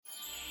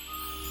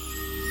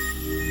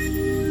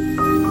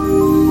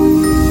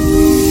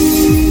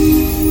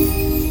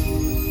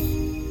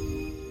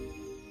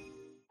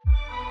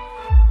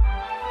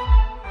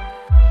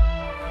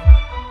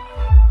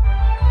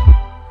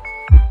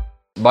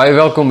Baie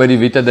welkom by die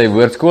Vita Day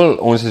Woordskool.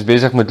 Ons is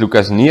besig met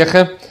Lukas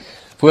 9.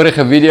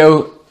 Vorige video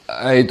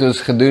het ons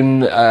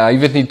gedoen, hy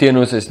weet nie teen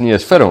ons is nie,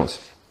 is vir ons.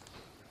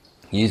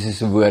 Jesus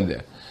se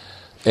woorde.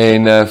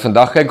 En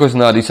vandag kyk ons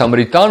na die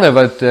Samaritane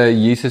wat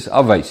Jesus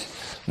afwys.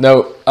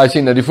 Nou, as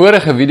jy na die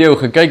vorige video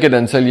gekyk het,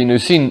 dan sal jy nou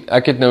sien,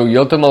 ek het nou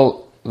heeltemal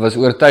was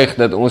oortuig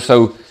dat ons sou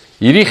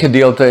hierdie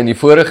gedeelte in die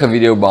vorige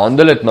video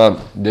behandel het, maar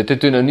dit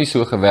het toe nou nie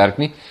so gewerk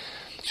nie.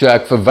 So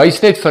ek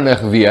verwys net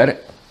vinnig weer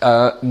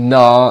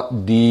na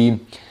die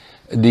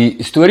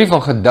storie van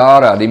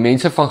Gadara, die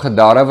mense van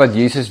Gadara wat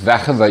Jesus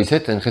weggewys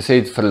het en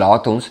gesê het,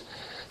 verlaat ons.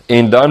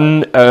 En dan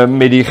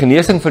met die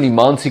genesing van die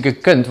maansieke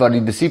kind, waar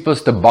die disippels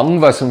te bang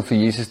was om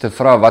vir Jesus te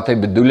vra wat hy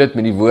bedoel het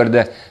met die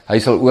woorde, hy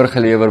sal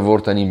oorgelewer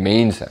word aan die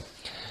mense.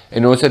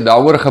 En ons het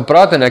daaroor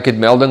gepraat en ek het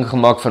melding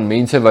gemaak van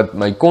mense wat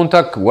my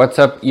kontak,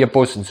 WhatsApp,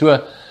 e-pos en so,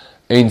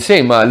 en sê,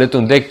 maar hulle het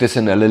ontdek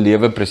tussen hulle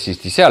lewe presies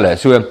dieselfde.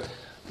 So,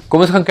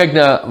 kom ons gaan kyk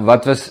na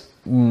wat was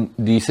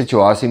die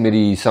situasie met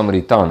die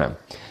Samaritane.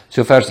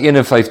 So vers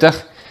 51,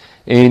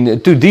 en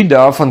toe die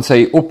dag van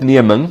sy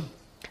opneming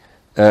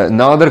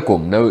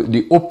naderkom. Nou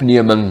die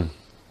opneming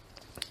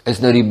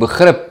is nou die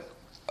begrip,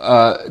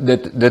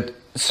 dit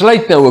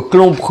sluit nou 'n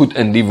klomp goed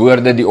in, die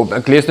woorde,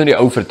 ek lees nou die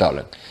ou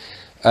vertaling.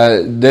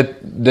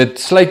 Dit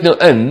sluit nou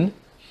in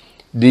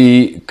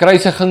die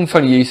kruisiging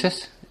van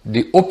Jesus,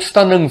 die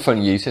opstanding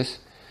van Jesus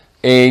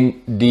en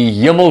die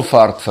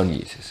hemelvaart van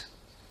Jesus.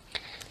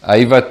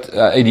 Hy wat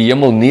uit die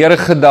hemel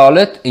neergedaal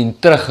het en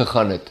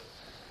teruggegaan het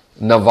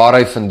na waar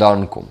hy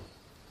vandaan kom.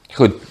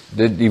 Goed,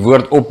 die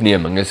woord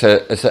opneming is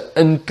 'n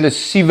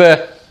inklusiewe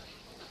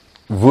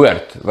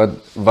woord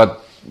wat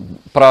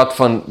praat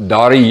van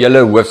daardie hele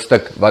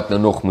hoofstuk wat nou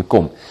nog moet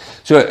kom.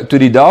 So, toe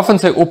die dag van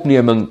sy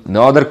opneming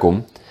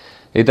naderkom,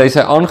 het hy sy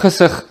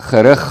aangesig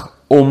gerig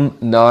om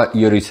na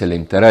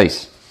Jerusalem te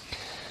reis.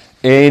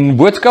 En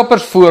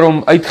boodskappers voor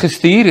hom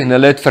uitgestuur en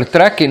hulle het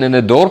vertrek en in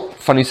 'n dorp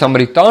van die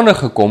Samaritane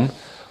gekom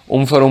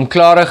om vir hom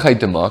klarigheid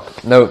te maak.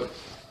 Nou,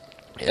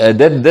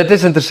 dit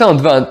is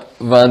interessant,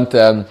 want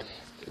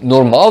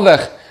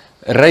normaalweg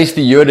reis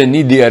die Jode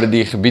nie deur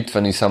die gebied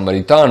van die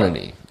Samaritane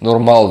nie,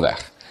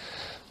 normaalweg.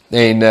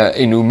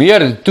 En hoe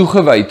meer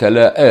toegewyd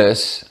hulle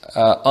is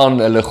aan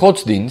hulle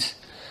godsdiens,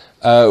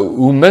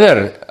 hoe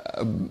minder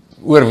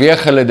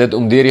oorweeg hulle dit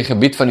om deur die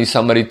gebied van die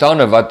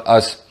Samaritane, wat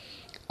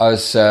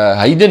as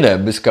heidene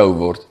beskou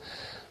word,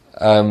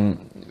 'n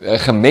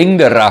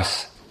gemengde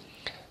ras.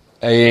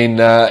 En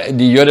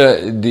die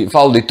Jode,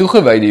 veral die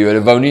toegewyde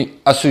Jode, wou nie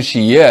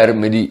assosieer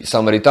met die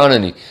Samaritane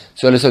nie.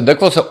 So hulle sou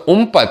dikwels 'n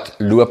ompad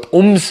loop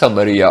om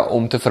Samaria,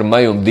 om te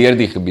vermy om deur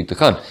die gebied te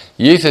gaan.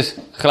 Jesus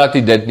glad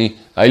nie dit nie,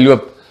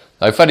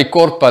 hy vat die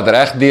kortpad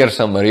reg deur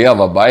Samaria,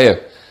 waar baie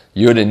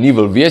Jode nie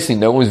wil wees nie.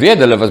 Nou ons weet,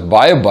 hulle was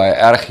baie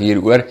erg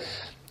hieroor.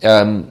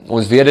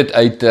 Ons weet dit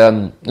uit,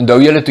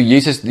 onthou julle toe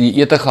Jesus die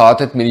ete gehad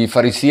het met die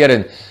fariseer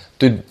en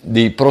toe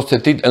die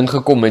prostituut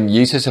ingekom en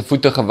Jesus se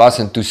voete gewas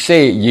en toe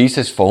sê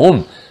Jesus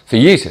vir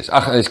Jesus,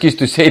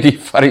 toe sê die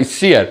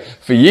fariseer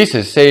vir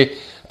Jesus, sê,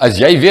 as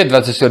jy weet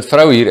wat 'n soort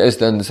vrou hier is,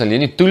 dan sal jy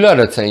nie toelaat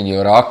dat sy in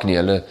jou raak nie.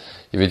 Hulle,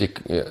 jy weet,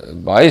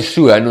 baie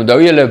so, en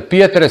onthou julle,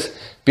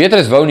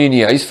 Petrus wou nie in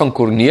die huis van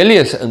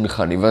Cornelius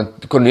ingaan nie,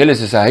 want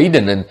Cornelius is 'n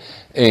heiden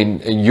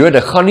en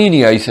Jode gaan nie in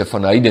die huise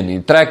van heiden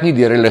nie, trek nie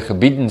deur hulle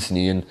gebiedens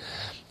nie,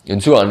 en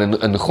so aan,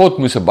 en God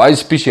moes 'n baie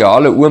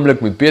spesiale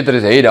oomblik met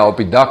Petrus hê daar op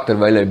die dak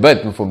terwyl hy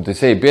bid, om vir hom te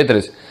sê,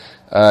 Petrus,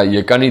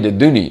 jy kan nie dit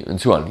doen nie, en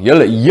so aan.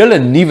 Hele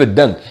nuwe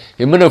ding.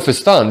 Jy moet nou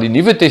verstaan, die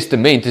Nuwe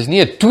Testament is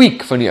nie 'n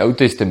tweak van die Ou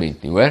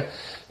Testament nie, hoor.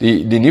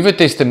 Die Nuwe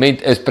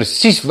Testament is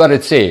presies wat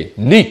dit sê,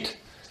 nuut,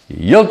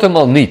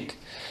 heeltemal nuut.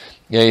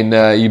 En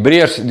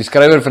Hebreërs, die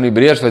skrywer van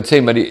Hebreërs wat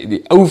sê, maar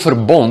die ou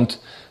verbond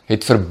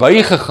het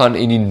verbygegaan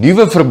en die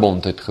nuwe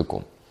verbond het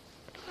gekom.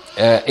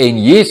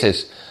 En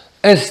Jesus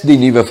is die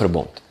nuwe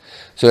verbond.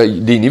 So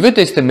die Nuwe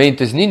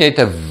Testament is nie net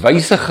 'n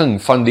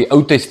wysiging van die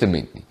Ou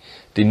Testament nie.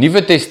 Die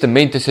Nuwe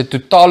Testament is 'n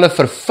totale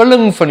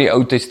vervulling van die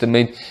Ou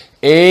Testament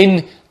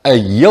en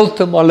 'n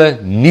heeltemal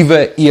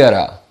nuwe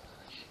era.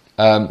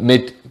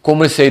 Met,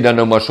 kom ons sê dan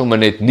nou maar sommer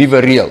net nuwe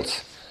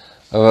reëls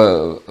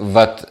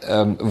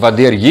wat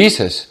deur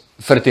Jesus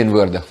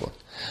verteenwoordig word.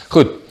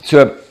 Goed,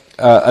 so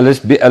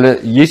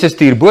Jesus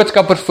stuur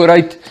boodskappers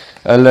vooruit,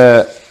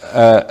 hulle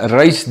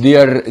reis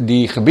deur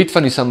die gebied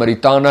van die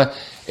Samaritane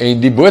en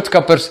die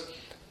boodskappers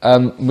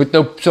moet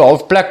nou so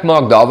half plek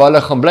maak daar waar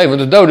hulle gaan bly,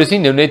 want onthou, dis nie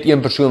nou net een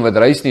persoon wat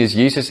reis nie, is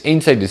Jesus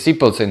en sy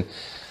disippels en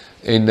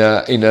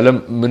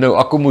hulle moet nou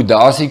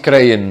akkommodasie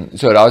kry en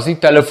so, daar is nie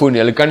telefoon nie,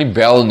 hulle kan nie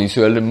bel nie,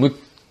 so hulle moet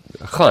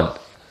gaan.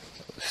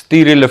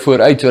 Stuur hulle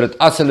vooruit, sodat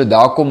as hulle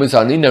daar kom, is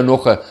daar nie nou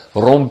nog 'n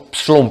romp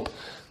slomp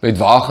met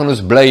waar gaan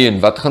ons bly en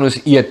wat gaan ons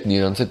eet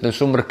nie, dan sit nou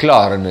sommer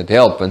klaar en het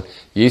help, en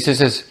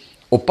Jesus is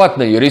op pad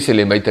na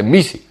Jerusalem, hy het 'n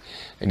missie,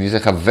 en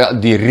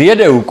die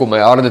rede hoekom hy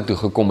aarde toe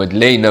gekom het,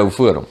 lê nou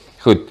voor hom.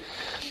 Goed,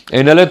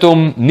 en hulle het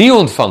hom nie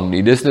ontvang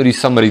nie, dis nou die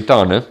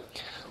Samaritane,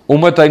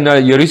 omdat hy na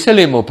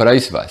Jerusalem op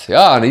reis was.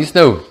 Ja, en hy is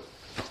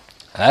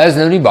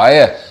nou nie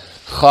baie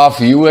gaaf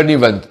hieroor nie,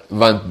 want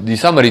die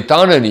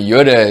Samaritane en die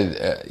Jode,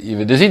 jy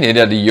weet, dis nie net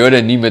dat die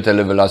Jode nie met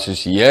hulle wil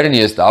assosieer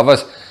nie, daar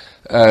was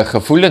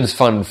gevoelens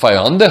van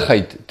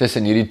vyandigheid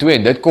tussen hierdie twee,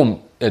 en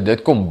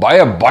dit kom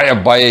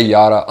baie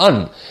jare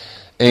aan,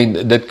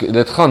 en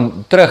dit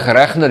gaan terug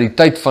reg na die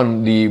tyd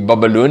van die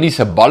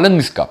Babyloniese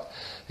ballingskap,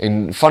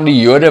 en van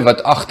die Jode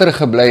wat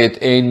agtergebly het,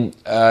 en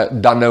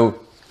dan nou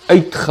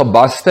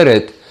uitgebaster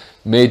het,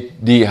 met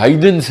die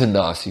heidense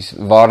nasies,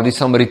 waar die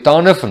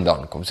Samaritane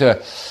vandaan kom. So,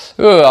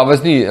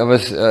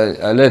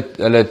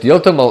 hulle het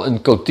heeltemal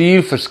in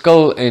kultuur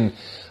verskil en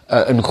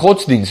in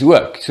godsdiens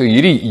ook. So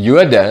hierdie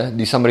Jode,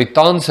 die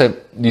Samaritane,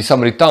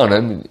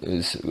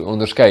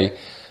 onderskei,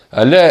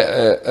 hulle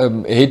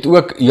het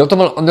ook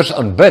heeltemal anders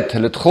aanbid.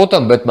 Hulle het God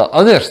aanbid, maar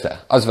anderste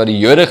as wat die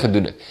Jode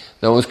gedoen het.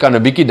 Nou ons kan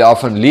 'n bietjie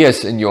daarvan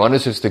lees in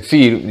Johannes hoofstuk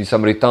 4, die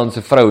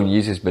Samaritaanse vrou en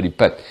Jesus by die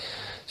put.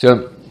 So,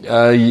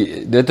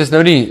 dit is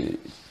nou nie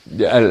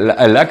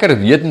 'n lekker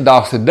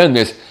hedendaagse ding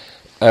is,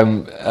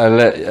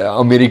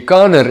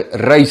 Amerikaner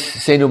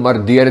reis, sê nou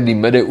maar deur die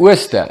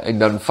Midde-Ooste, en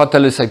dan vat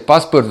hulle sy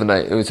paspoort, en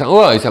hy sê,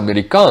 hy's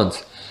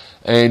Amerikaans,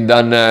 en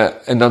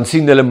dan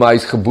sien hulle, maar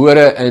hy's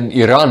gebore in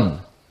Iran,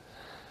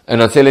 en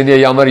dan sê hulle, nee,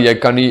 jammer, jy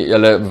kan nie,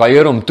 hulle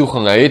weier om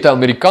toegang, hy het 'n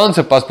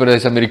Amerikaanse paspoort,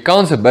 hy's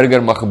Amerikaanse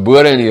burger, maar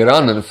gebore in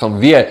Iran, en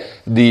vanweë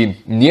die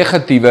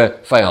negatiewe,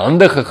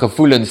 vyandige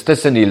gevoelens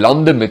tussen die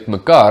lande met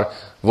mekaar,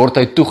 word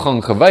hy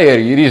toegang geweier.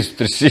 Hierdie is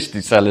presies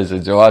dieselfde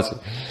situasie.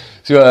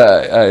 So,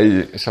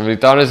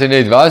 Samaritane sê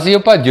net, waar is jy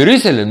op pad?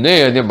 Jerusalem?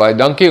 Nee, baie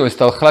dankie, ons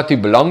stel glad nie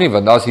belang nie,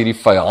 want daar is hierdie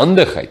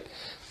vyandigheid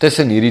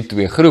tussen hierdie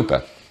twee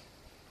groepe.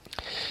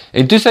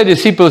 En toe sy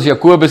disippels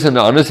Jakobus en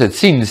Johannes het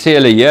sien, sê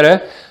hulle,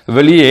 Here,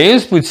 wil jy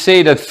ons moet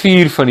sê dat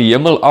vuur van die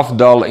hemel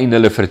afdaal en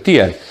hulle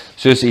verteer,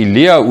 soos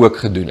Elia ook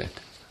gedoen het.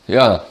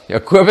 Ja,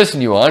 Jakobus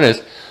en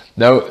Johannes,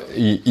 nou,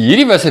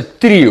 hierdie was 'n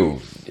trio.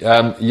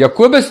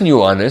 Jakobus en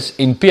Johannes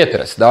en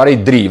Petrus,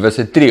 daardie drie was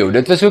 'n trio.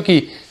 Dit was ook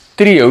die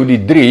trio,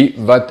 die drie,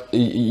 wat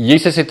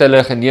Jesus het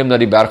hulle geneem na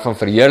die berg van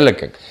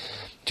verheerliking.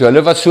 So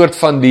hulle was soort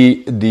van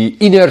die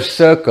inner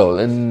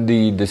circle in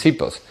die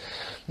disciples.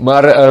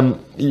 Maar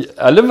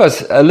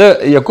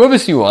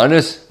Jakobus en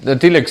Johannes,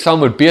 natuurlik saam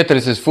met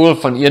Petrus, is vol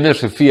van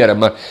enerse vere,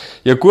 maar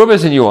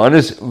Jakobus en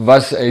Johannes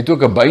het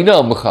ook 'n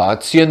bynaam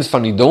gehad, seuns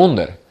van die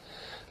donder,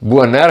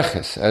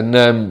 Boanerges. En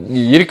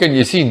hier kan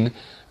jy sien,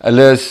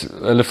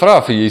 hulle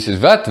vra vir Jesus,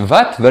 wat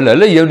wil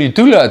hulle jou nie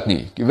toelaat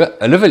nie?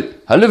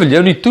 Hulle wil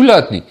jou nie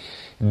toelaat nie.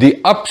 Die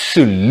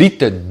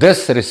absolute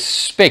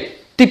disrespek,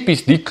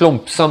 typies die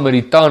klomp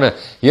Samaritane.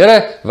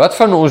 Here, wat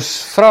van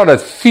ons vra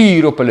dat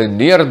vuur op hulle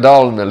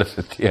neerdaal en hulle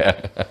verteer?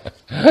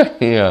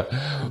 Ja,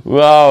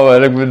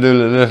 wow, ek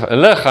bedoel,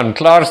 hulle gaan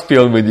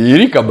klaarspeel met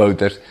hierdie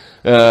kabouters,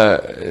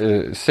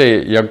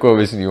 sê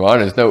Jakobus en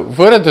Johannes. Nou,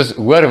 voordat ons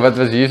hoor wat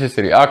was Jesus'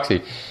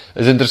 reaksie,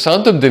 is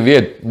interessant om te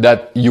weet dat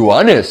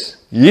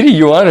hierdie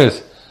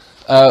Johannes,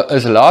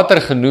 is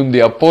later genoem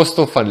die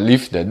apostel van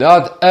liefde.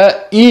 Dat 'n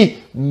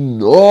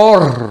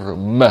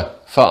enorme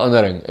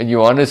verandering in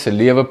Johannes se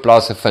lewe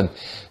plaasgevind,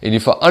 en die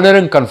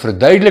verandering kan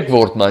verduidelik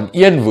word, maar in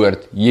een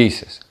woord,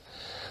 Jesus.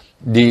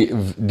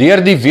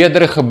 Deur die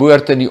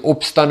wedergeboorte en die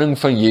opstanding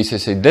van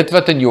Jesus, het dit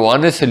wat in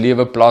Johannes se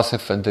lewe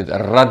plaasgevind het,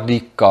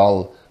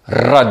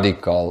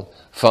 radicaal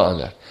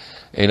verander.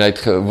 En hy het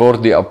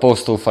geword die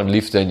apostel van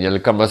liefde, en jy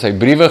kan maar sy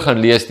briewe gaan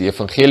lees, die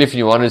evangelie van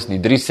Johannes, die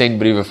 3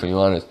 sentbriewe van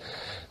Johannes,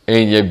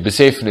 en jy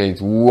besef net,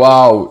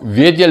 wow,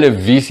 weet julle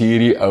wie's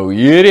hierdie ou?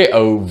 Hierdie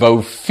ou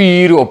wou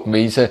vuur op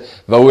mense,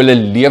 wou hulle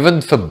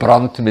lewend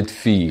verbrand met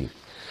vuur,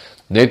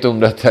 net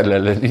omdat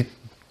hulle nie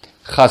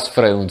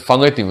gasvry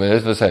ontvang het nie, want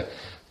dit was 'n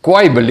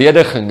kwaai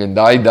belediging, en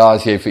daai dae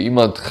as jy vir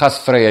iemand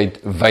gasvryheid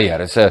weier,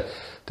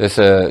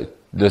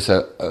 dis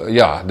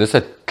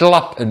 'n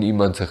klap in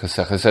iemand se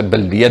gesig, dis 'n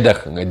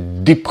belediging,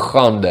 'n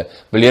diepgaande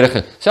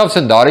belediging, selfs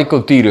in daardie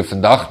kulture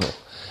vandag nog,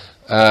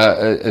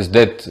 is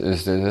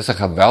 'n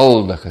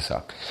geweldige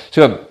sak.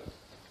 So,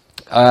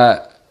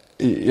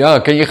 ja,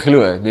 kan jy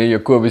glo, nee,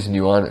 Jakobus en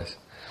Johannes.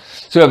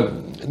 So,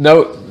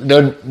 nou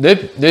net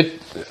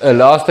 'n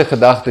laaste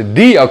gedagte,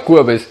 die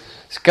Jakobus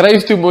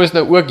skryf toe mos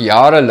nou ook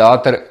jare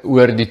later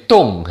oor die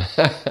tong,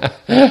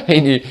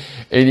 en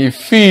die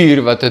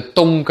vuur wat 'n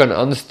tong kan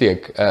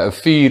aansteek, 'n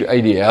vuur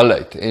uit die hel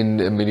uit,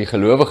 en met die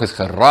gelowiges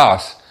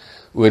geraas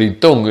oor die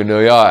tong, en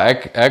nou ja,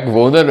 ek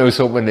wonder nou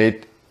sommer net,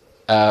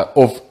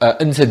 of 'n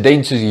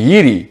insident soos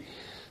hierdie,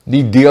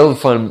 nie deel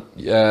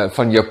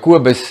van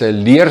Jakobus se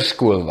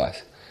leerskool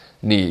was.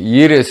 Nee,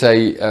 hier is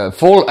hy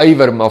vol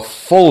ywer, maar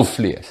vol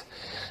vlees.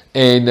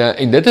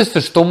 En dit is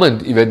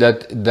verstommend, jy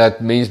weet, dat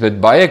mens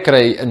met baie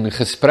kry in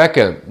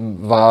gesprekke,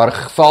 waar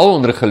geval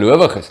onder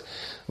gelowiges,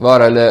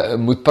 waar hulle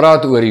moet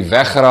praat oor die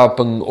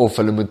wegraping, of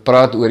hulle moet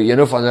praat oor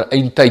een of ander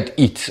eindtyd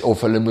iets,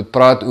 of hulle moet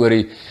praat oor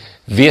die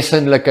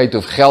wesenlikheid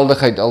of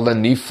geldigheid al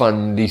dan nie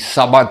van die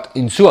Sabbat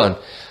en so aan.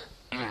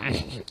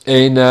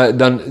 En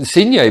dan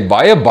sien jy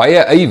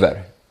baie ywer,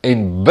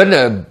 en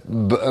binne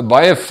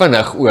baie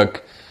vinnig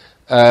ook,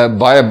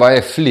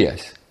 baie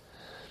vlees.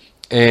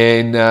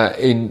 En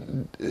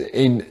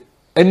in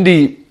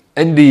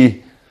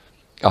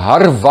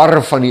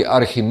harwar van die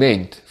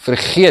argument,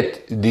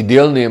 vergeet die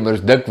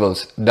deelnemers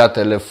dikwels dat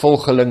hulle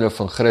volgelinge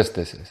van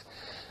Christus is.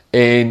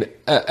 En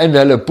in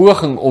hulle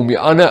poging om die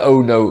ander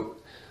ou nou,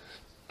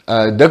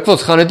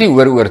 dikwels gaan dit nie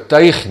oor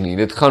oortuig nie,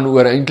 dit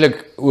gaan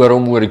eintlik oor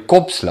hom oor die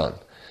kop slaan.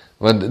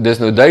 Want dis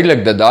nou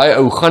duidelik dat daai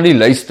ou gaan nie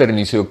luister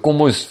nie, so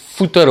kom ons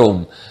voeter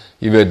hom,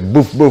 jy weet,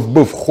 boef, boef,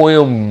 boef, gooi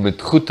hom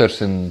met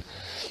goeters en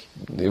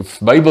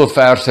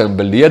Bybelverse en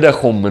beledig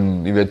hom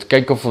en jy weet,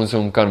 kyk of ons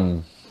hom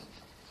kan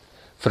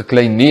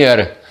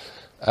verkleineer.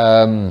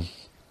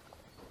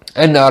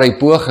 In daai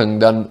poging,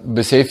 dan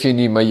besef jy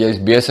nie, maar jy is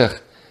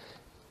besig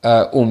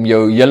om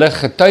jou hele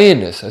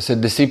getuienis as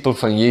 'n disipel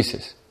van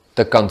Jesus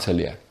te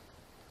kanselleer.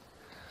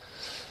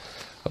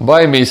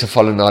 Baie mense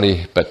val in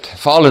daai put,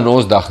 veral in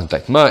ons dag en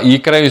tyd. Maar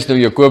hier kry ons nou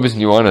Jakobus en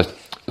Johannes.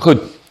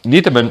 Goed,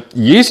 nietemin,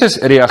 Jesus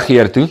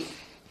reageer toe,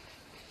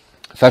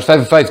 vers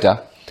 55,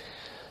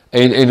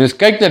 en ons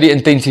kyk na die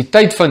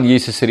intensiteit van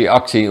Jesus se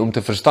reaksie om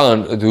te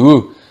verstaan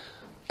hoe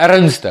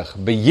ernstig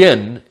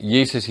beheen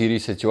Jesus hierdie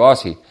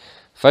situasie.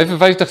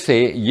 55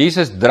 sê,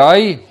 Jesus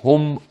draai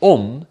hom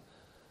om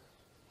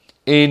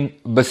en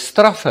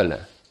bestraf hulle.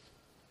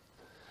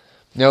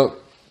 Nou,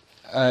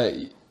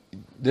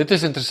 dit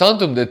is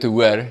interessant om dit te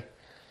hoor.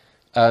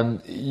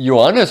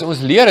 Johannes,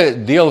 ons leer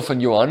 'n deel van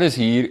Johannes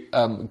hier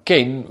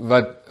ken,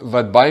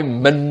 wat baie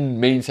min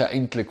mense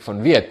eintlik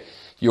van weet.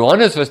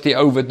 Johannes was die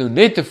ou wat nou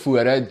net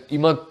tevore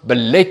iemand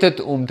belet het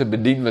om te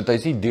bedien, want hy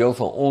is nie deel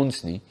van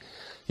ons nie.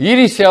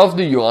 Hierdie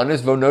selfde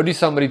Johannes wou nou die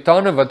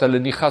Samaritane wat hulle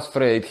nie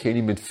gasvryheid gee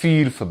nie met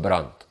vuur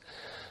verbrand.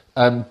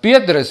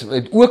 Petrus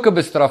het ook 'n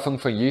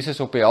bestraffing van Jesus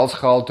op die hals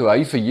gehaal toe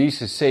hy vir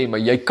Jesus sê, maar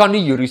jy kan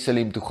nie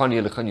Jerusalem toe gaan nie,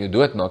 hulle gaan jou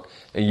doodmaak.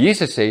 En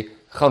Jesus sê,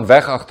 gaan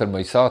weg agter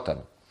my Satan.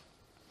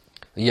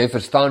 En jy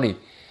verstaan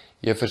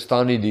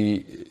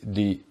nie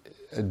die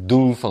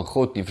doel van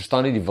God nie,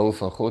 verstaan nie die wil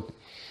van God nie.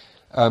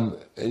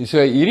 So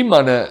hierdie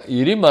manne,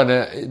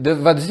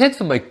 wat is net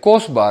vir my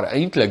kosbaar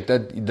eintlik,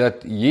 dat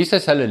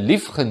Jesus hulle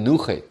lief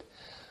genoeg het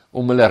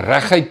om hulle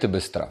reguit te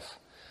bestraf.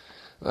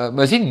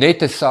 Maar is nie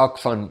net 'n saak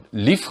van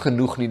lief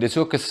genoeg nie, dit is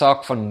ook 'n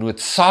saak van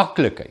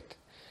noodsaaklikheid.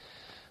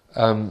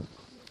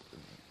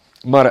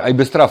 Maar hy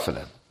bestraf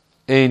hulle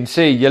en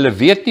sê, julle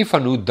weet nie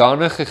van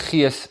hoedanige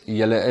gees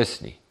julle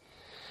is nie.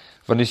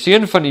 Want die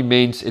Seun van die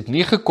mens het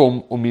nie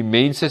gekom om die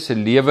mense se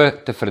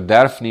lewe te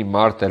verderf nie,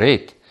 maar te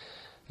red.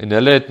 En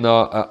hulle het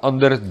na 'n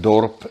ander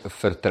dorp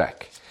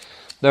vertrek.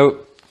 Nou,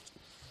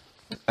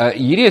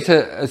 hierdie is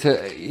 'n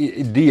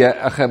idee,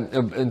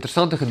 'n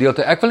interessante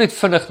gedeelte. Ek wil net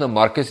vinnig na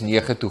Markus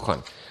 9 toe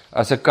gaan,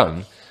 as ek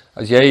kan.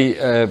 As jy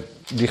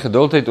die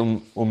geduld het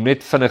om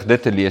net vinnig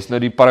dit te lees. Nou,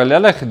 die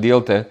parallelle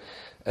gedeelte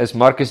is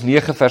Markus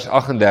 9 vers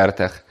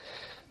 38.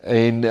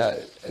 En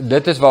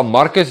dit is waar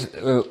Markus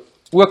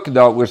ook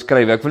daaroor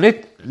skryf. Ek wil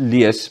net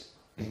lees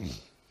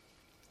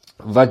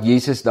wat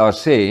Jesus daar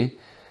sê.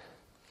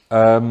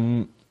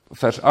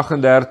 Vers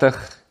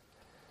 38,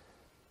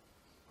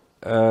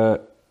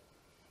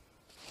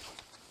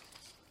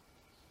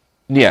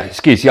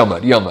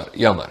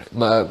 jammer.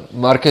 Maar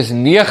Markus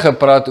 9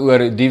 praat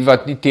oor die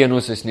wat nie teen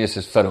ons is nie,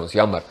 is vir ons,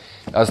 jammer.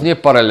 Daar is nie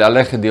 'n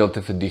parallelle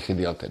gedeelte vir die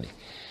gedeelte nie.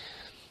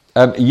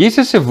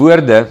 Jesus se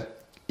woorde,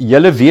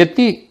 julle weet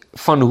nie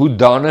van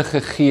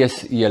hoedanige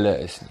gees julle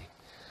is nie.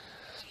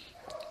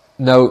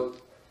 Nou,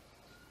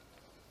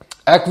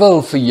 ek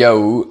wil vir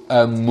jou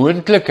 'n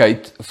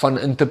moontlikheid van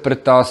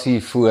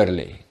interpretasie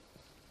voorlê.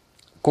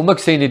 Kom ek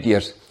sê net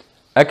eers,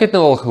 ek het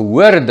nou al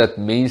gehoor dat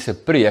mense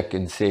preek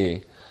en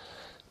sê,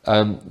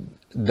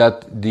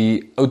 dat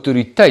die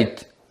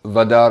autoriteit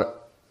wat daar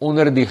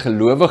onder die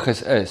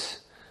gelowiges is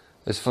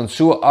van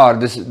so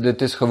aard,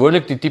 dit is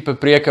gewoonlik die tipe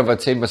preke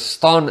wat sê, maar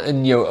staan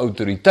in jou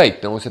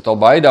autoriteit. Nou, ons het al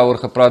baie daaroor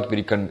gepraat by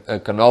die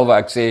kanaal waar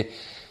ek sê,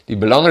 die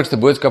belangrikste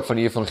boodskap van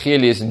die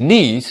evangelie is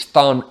nie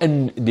staan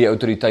in die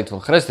autoriteit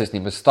van Christus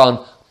nie, maar staan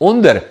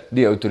onder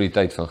die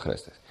autoriteit van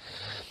Christus.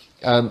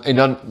 En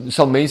dan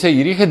sal mense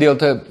hierdie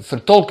gedeelte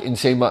vertolk en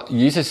sê, maar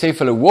Jesus sê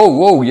vir hulle,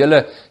 wow,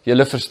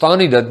 julle verstaan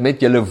nie dat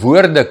met julle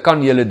woorde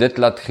kan julle dit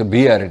laat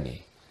gebeur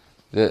nie.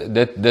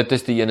 Dit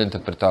is die een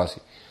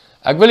interpretasie.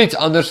 Ek wil iets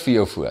anders vir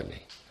jou voorlê.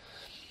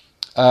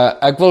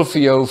 Ek wil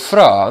vir jou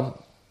vra,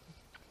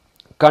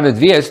 kan dit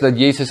wees dat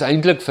Jesus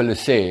eintlik vir hulle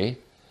sê,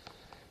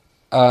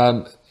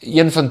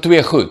 een van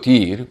twee goed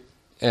hier,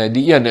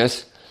 die een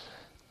is,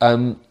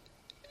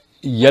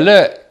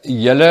 julle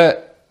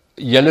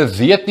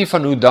weet nie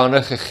van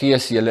hoedanige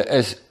gees julle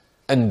is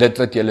in dit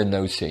wat julle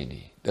nou sê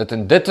nie. Dat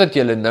in dit wat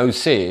julle nou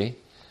sê,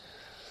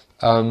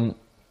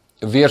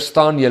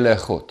 weerstaan julle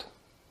God.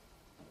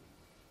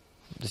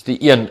 Dis die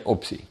een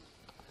opsie.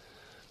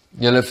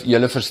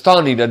 Julle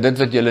verstaan nie dat dit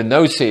wat julle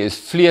nou sê is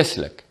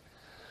vleeslik.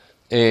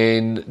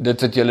 En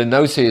dit wat julle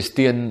nou sê is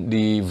teen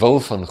die wil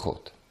van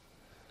God.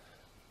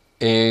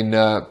 En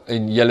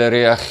julle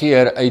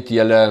reageer uit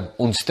julle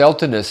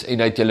ontsteltenis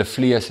en uit julle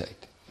vlees uit.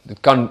 Dit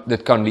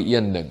kan die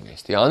een ding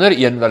wees. Die ander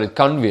een wat dit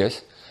kan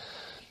wees,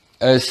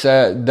 is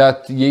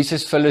dat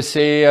Jesus vir hulle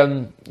sê,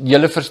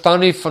 julle verstaan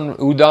nie van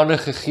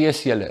hoedanige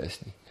gees julle is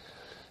nie.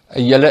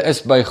 Julle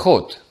is by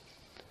God.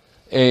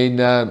 En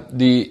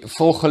die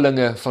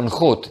volgelinge van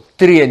God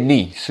tree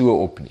nie so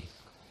op nie.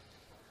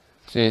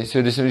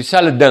 So dis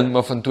dieselfde ding,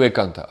 maar van twee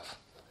kante af.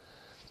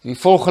 Die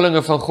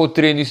volgelinge van God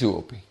tree nie so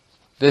op nie.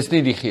 Dis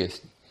nie die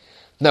gees nie.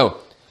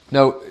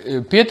 Nou,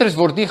 Petrus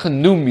word nie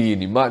genoem hier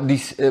nie, maar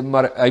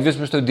hy was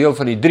mos nou deel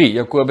van die drie,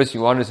 Jakobus,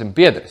 Johannes en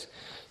Petrus.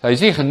 Hy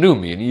is nie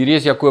genoem hier, hierdie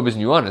is Jakobus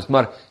en Johannes,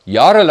 maar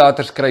jare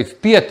later skryf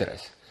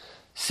Petrus,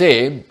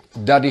 sê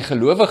dat die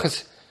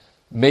gelowiges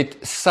met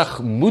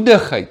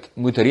sagmoedigheid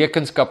moet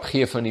rekenskap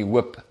gee van die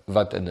hoop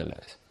wat in hulle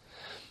is.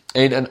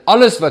 En in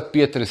alles wat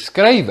Petrus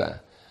skrywe,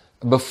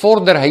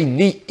 bevorder hy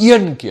nie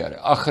een keer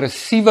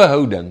aggressiewe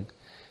houding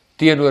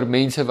teenoor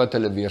mense wat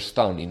hulle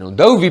weerstaan nie.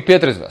 Onthou wie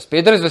Petrus was.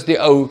 Petrus was die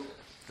ou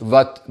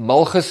wat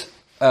Malchus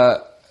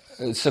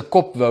se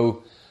kop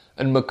wou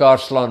in mekaar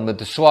slaan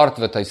met 'n swaard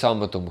wat hy saam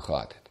met hom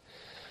gehad het.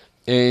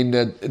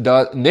 En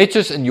net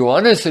soos in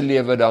Johannes se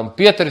lewe, daar in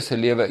Petrus se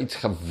lewe iets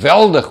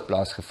geweldig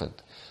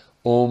plaasgevind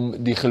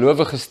om die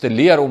gelowiges te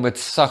leer om met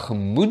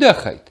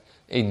sagmoedigheid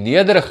en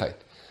nederigheid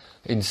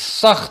en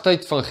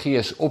sagtheid van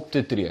gees op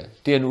te tree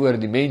teenoor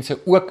die mense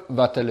ook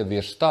wat hulle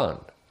weerstaan.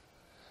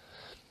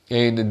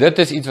 En dit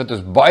is iets wat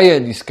ons baie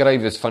in die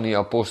skrywes van die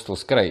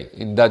apostels kry,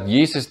 en dat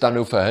Jesus dan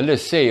nou vir hulle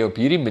sê, op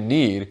hierdie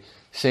manier,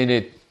 sê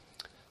net,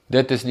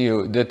 dit is nie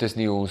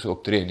hoe ons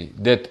optree nie,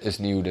 dit is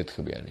nie hoe dit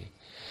gebeur nie.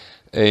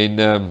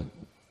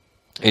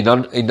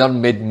 En dan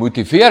met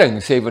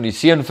motivering sê, want die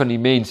seun van die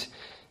mens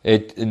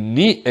het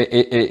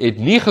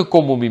nie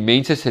gekom om die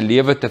mense se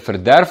lewe te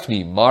verderf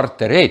nie, maar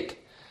te red.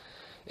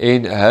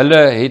 En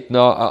hulle het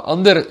na 'n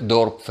ander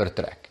dorp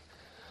vertrek.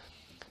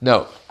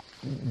 Nou,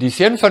 die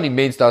seun van die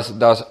mens,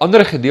 daar's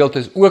ander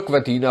gedeeltes ook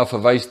wat hierna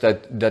verwys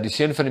dat die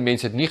seun van die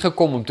mens het nie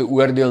gekom om te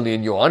oordeel nie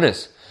in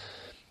Johannes.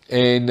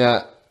 En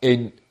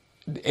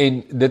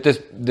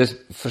dis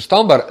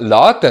verstaanbaar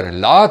later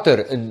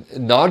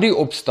na die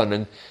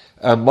opstanding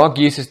maak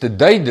Jesus dit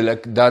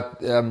duidelik dat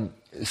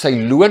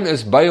sy loon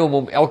is by hom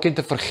om elkeen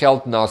te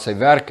vergeld na sy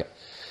werke.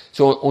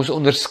 So ons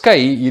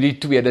onderskei hierdie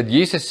twee, dat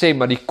Jesus sê,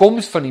 maar die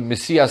koms van die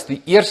Messias,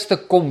 die eerste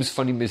koms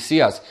van die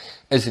Messias,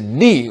 is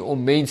nie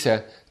om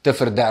mense te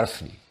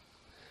verderf nie.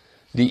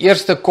 Die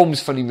eerste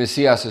koms van die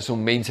Messias is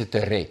om mense te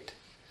red.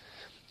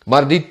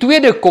 Maar die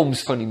tweede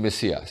koms van die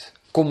Messias,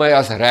 kom hy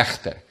as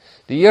regter.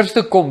 Die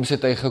eerste koms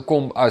het hy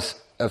gekom as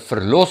 'n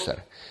verlosser,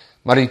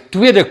 maar die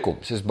tweede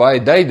koms is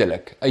baie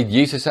duidelik, uit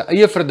Jesus se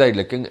eie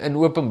verduideliking in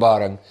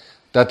Openbaring,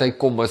 dat hy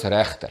kom as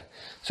regter.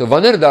 So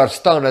wanneer daar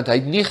staan dat hy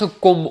nie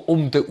gekom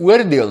om te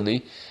oordeel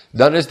nie,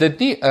 dan is dit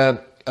nie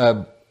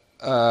 'n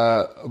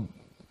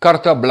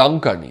carta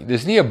blanca nie.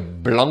 Dis nie 'n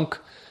blank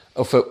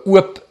of 'n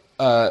oop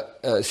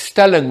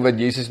stelling wat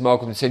Jesus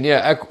maak om te sê, nee,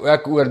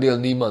 ek oordeel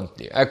niemand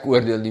nie. Ek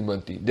oordeel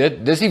niemand nie.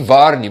 Dis nie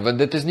waar nie, want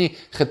dit is nie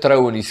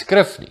getrou in die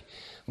skrif nie.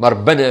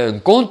 Maar binne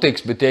in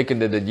konteks beteken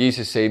dit dat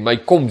Jesus sê, my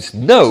koms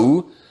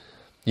nou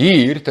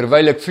hier,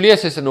 terwyl ek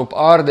vlees is en op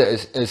aarde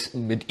is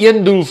met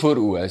een doel voor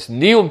oë, is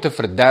nie om te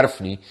verderf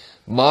nie,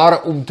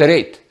 maar om te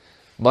red.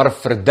 Maar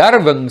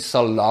verderwing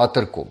sal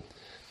later kom.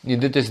 Nee,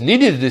 dit is nie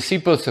die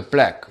disipels se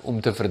plek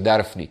om te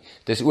verderf nie.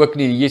 Dit is ook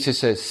nie Jesus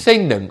se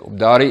sending op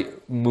daardie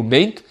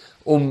moment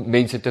om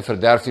mense te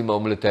verderf nie, maar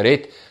om hulle te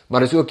red.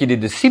 Maar is ook nie die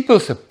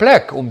disipels se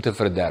plek om te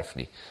verderf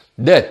nie.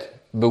 Dit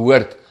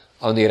behoort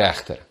aan die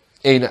regter.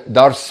 En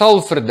daar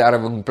sal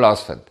verderwing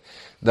plaasvind.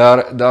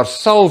 Daar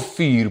sal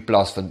vuur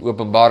plaasvind.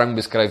 Openbaring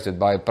beskryf dit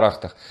baie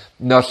pragtig.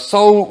 Daar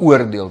sal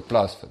oordeel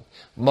plaasvind.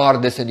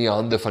 Maar dis in die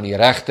hande van die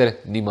regter,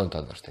 niemand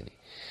anders nie.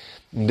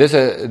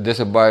 Dis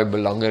 'n baie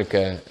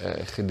belangrike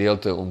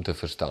gedeelte om te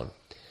verstaan.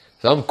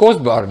 Dan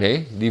kosbaar,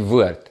 nee, die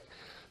woord.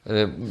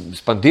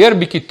 Spandeer 'n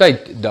bietjie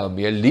tyd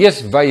daarmee,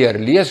 lees weier,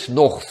 lees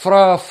nog,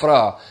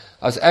 vra.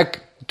 As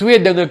ek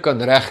twee dinge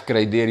kan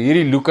regkry deur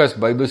hierdie Lukas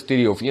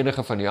Bybelstudie of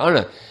enige van die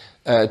ander,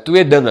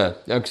 twee dinge,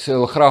 ek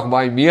sal graag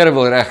baie meer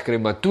wil regkry,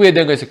 maar twee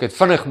dinge as ek dit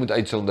vinnig moet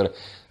uitsonder,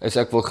 is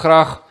ek wil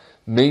graag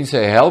mense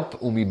help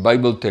om die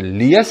Bybel te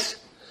lees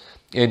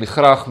en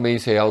graag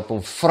mense help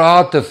om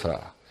vrae te vra.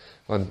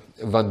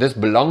 Want dis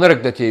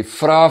belangrik dat jy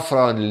vrae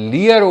vra en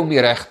leer om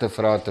die regte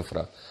vrae te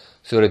vra,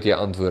 sodat jy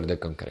antwoorde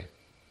kan kry.